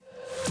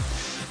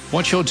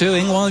What you're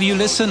doing while you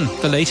listen.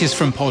 The latest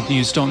from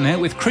podnews.net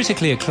with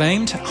critically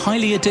acclaimed,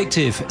 highly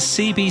addictive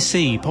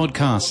CBC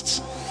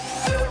podcasts.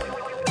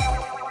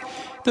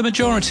 The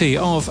majority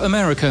of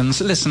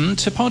Americans listen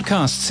to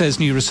podcasts, says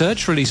new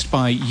research released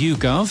by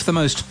YouGov. The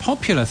most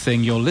popular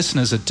thing your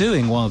listeners are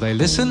doing while they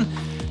listen: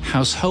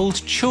 household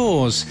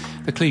chores.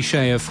 The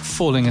cliché of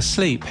falling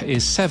asleep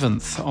is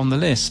 7th on the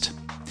list.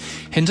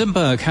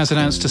 Hindenburg has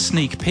announced a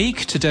sneak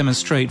peek to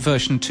demonstrate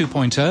version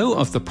 2.0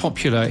 of the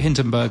popular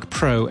Hindenburg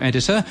Pro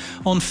editor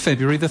on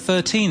February the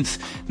 13th.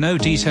 No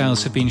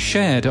details have been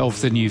shared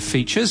of the new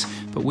features,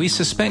 but we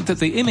suspect that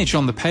the image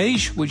on the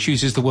page, which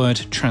uses the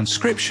word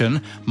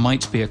transcription,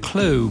 might be a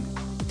clue.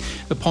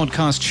 The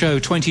Podcast Show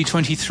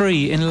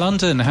 2023 in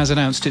London has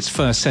announced its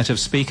first set of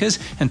speakers,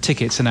 and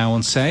tickets are now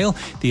on sale.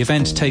 The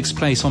event takes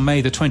place on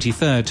May the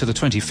 23rd to the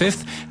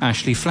 25th.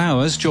 Ashley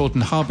Flowers,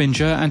 Jordan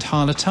Harbinger and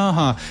Hala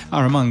Taha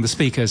are among the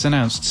speakers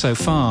announced so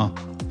far.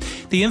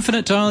 The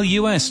Infinite Dial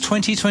US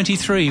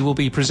 2023 will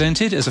be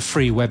presented as a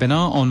free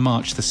webinar on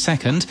March the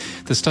 2nd.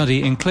 The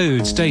study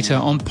includes data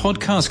on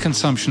podcast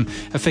consumption,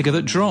 a figure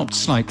that dropped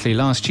slightly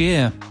last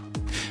year.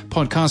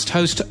 Podcast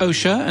host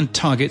Osha and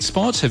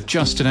TargetSpot have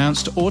just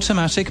announced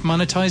automatic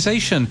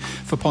monetization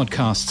for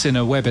podcasts in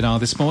a webinar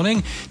this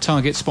morning.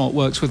 TargetSpot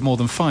works with more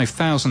than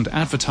 5,000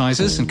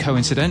 advertisers, and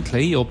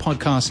coincidentally, your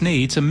podcast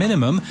needs a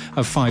minimum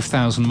of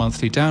 5,000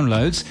 monthly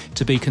downloads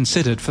to be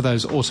considered for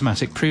those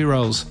automatic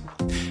pre-rolls.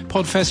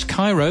 Podfest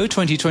Cairo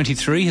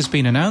 2023 has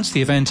been announced.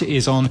 The event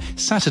is on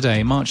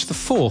Saturday, March the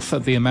 4th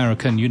at the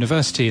American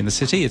University in the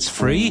city. It's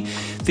free.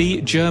 The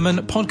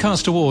German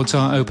Podcast Awards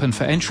are open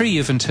for entry.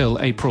 You have until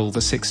April the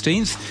 16th.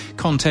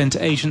 Content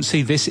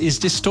agency This Is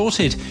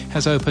Distorted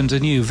has opened a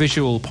new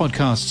visual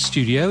podcast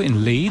studio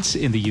in Leeds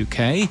in the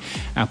UK.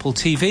 Apple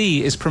TV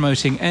is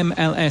promoting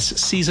MLS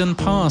Season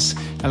Pass,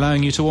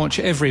 allowing you to watch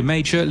every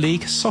Major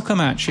League Soccer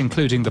match,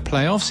 including the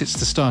playoffs. It's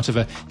the start of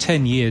a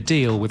 10-year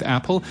deal with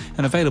Apple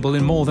and available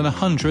in more than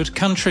 100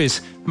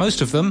 countries. Most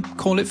of them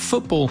call it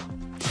football.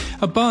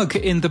 A bug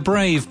in the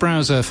Brave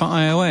browser for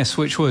iOS,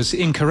 which was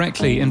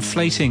incorrectly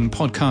inflating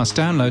podcast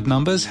download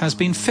numbers, has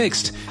been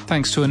fixed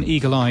thanks to an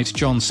eagle-eyed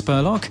John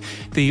Spurlock.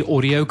 The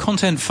Audio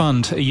Content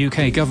Fund, a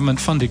UK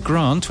government-funded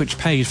grant which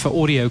paid for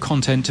audio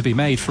content to be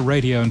made for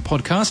radio and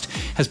podcast,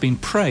 has been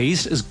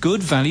praised as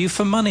good value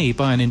for money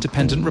by an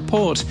independent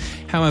report.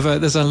 However,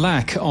 there's a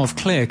lack of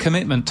clear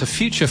commitment to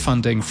future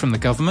funding from the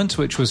government,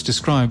 which was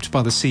described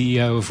by the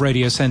CEO of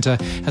Radio Centre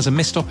as a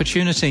missed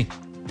opportunity.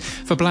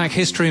 For Black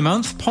History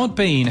Month,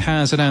 Podbean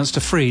has announced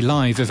a free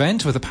live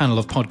event with a panel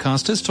of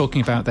podcasters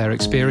talking about their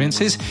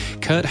experiences.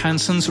 Kurt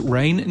Hansen's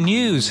Rain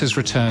News has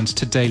returned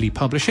to daily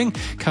publishing,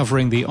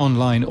 covering the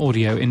online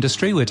audio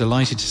industry. We're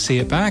delighted to see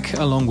it back,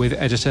 along with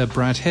editor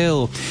Brad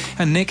Hill.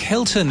 And Nick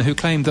Hilton, who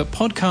claimed that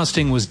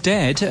podcasting was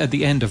dead at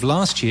the end of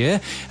last year,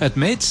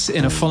 admits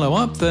in a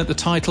follow-up that the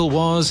title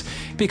was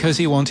because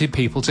he wanted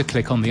people to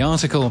click on the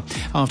article.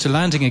 After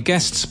landing a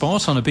guest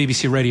spot on a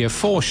BBC Radio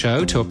 4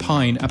 show to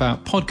opine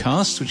about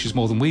podcasts, which is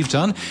more than we've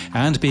done,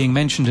 and being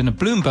mentioned in a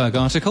Bloomberg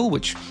article,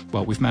 which,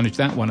 well, we've managed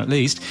that one at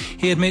least,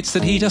 he admits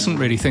that he doesn't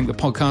really think that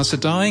podcasts are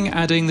dying,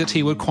 adding that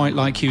he would quite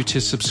like you to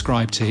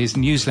subscribe to his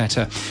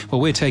newsletter. Well,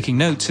 we're taking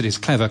notes at his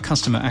clever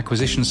customer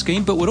acquisition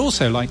scheme, but would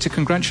also like to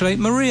congratulate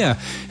Maria,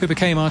 who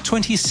became our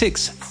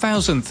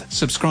 26,000th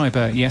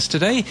subscriber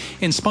yesterday,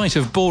 in spite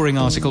of boring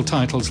article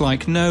titles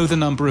like "No, the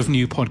number of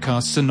new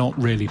podcasts are not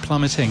really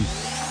plummeting."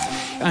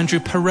 Andrew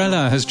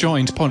Perella has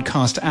joined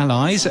Podcast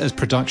Allies as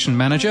production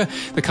manager.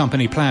 The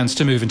company plans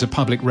to move into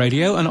public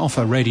radio and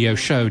offer radio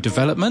show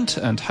development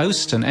and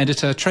host and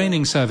editor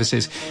training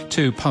services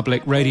to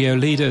public radio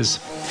leaders.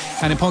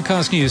 And in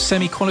podcast news,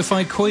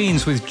 semi-qualified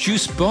queens with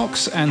Juice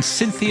Box and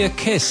Cynthia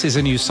Kiss is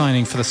a new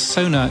signing for the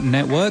Sona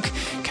Network,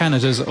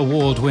 Canada's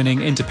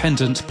award-winning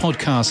independent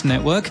podcast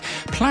network.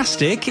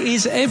 Plastic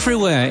is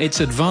everywhere.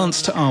 It's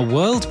advanced our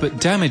world but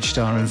damaged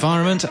our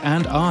environment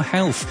and our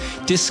health.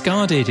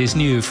 Discarded is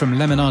new from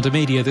Lemonada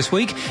Media this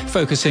week,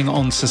 focusing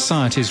on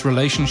society's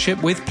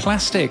relationship with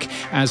plastic,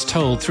 as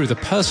told through the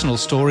personal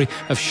story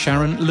of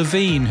Sharon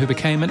Levine, who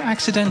became an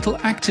accidental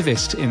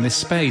activist in this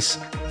space.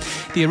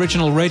 The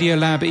original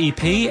Radiolab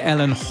EP,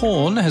 Ellen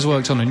Horn, has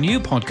worked on a new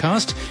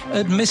podcast,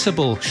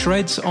 Admissible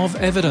Shreds of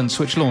Evidence,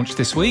 which launched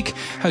this week,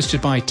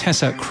 hosted by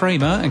Tessa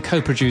Kramer and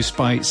co-produced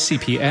by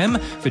CPM,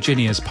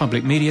 Virginia's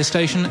public media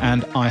station,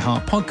 and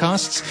iHeart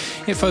Podcasts.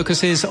 It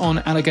focuses on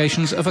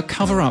allegations of a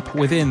cover-up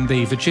within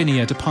the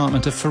Virginia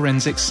Department of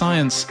Forensic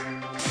Science.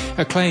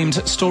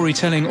 Acclaimed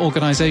storytelling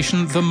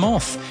organisation The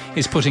Moth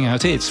is putting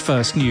out its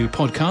first new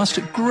podcast,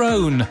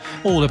 Grown,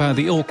 all about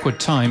the awkward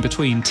time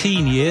between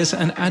teen years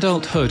and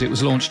adulthood. It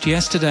was launched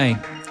yesterday.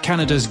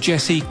 Canada's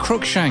Jessie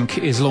Cruikshank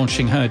is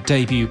launching her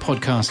debut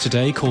podcast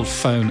today called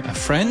Phone a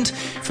Friend.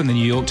 From the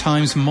New York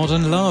Times,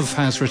 Modern Love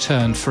has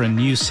returned for a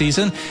new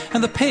season,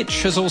 and The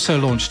Pitch has also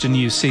launched a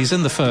new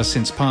season, the first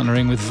since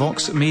partnering with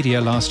Vox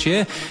Media last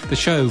year. The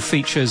show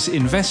features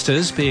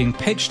investors being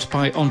pitched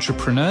by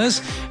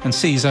entrepreneurs and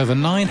sees over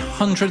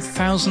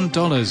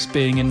 $900,000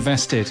 being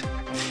invested.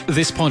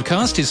 This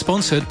podcast is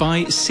sponsored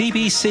by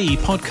CBC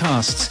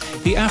Podcasts.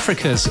 The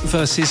Africas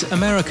versus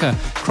America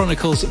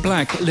chronicles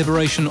Black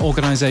liberation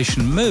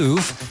organisation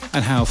MOVE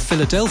and how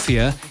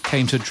Philadelphia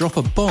came to drop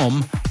a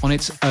bomb on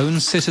its own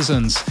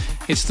citizens.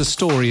 It's the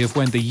story of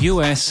when the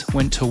US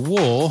went to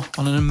war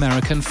on an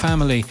American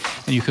family.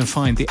 And you can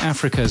find The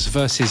Africas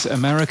versus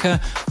America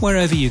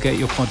wherever you get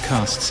your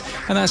podcasts.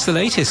 And that's the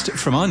latest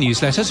from our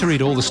newsletter. To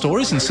read all the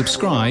stories and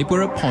subscribe,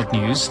 we're at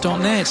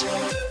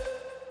podnews.net.